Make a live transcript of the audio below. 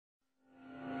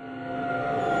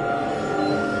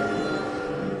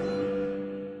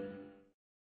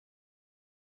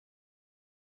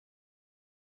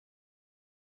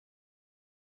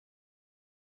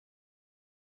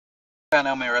Nissan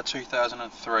Almera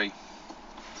 2003.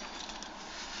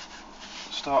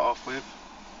 Start off with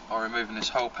by removing this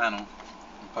whole panel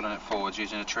and pulling it forwards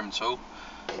using a trim tool.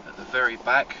 At the very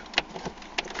back,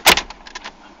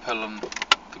 pull on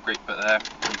the grip bit there,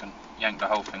 and you can yank the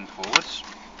whole thing forwards.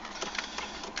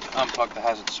 Unplug the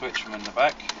hazard switch from in the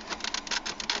back.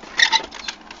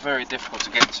 It's very difficult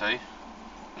to get to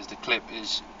as the clip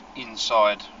is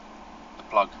inside the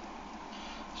plug,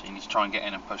 so you need to try and get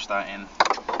in and push that in.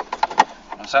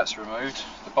 Once that's removed,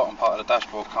 the bottom part of the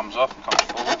dashboard comes off and comes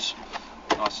forwards.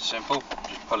 Nice and simple,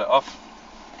 just pull it off.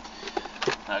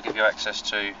 That'll give you access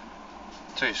to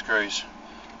 2 screws,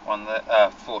 one there,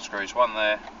 4 screws, one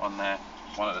there, one at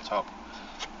the top,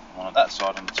 one at that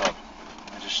side on the top.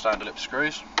 And just standard lip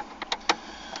screws.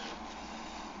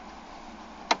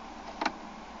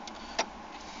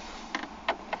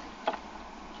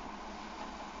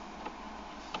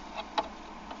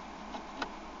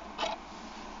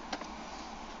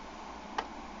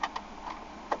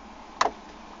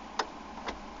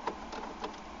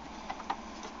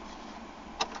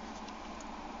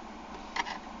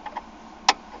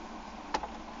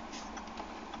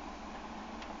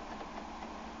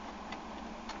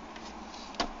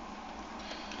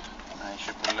 You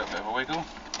should put a little bit of a wiggle,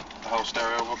 the whole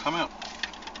stereo will come out.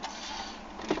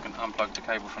 And you can unplug the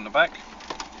cable from the back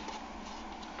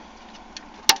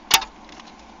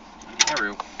and the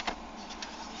aerial.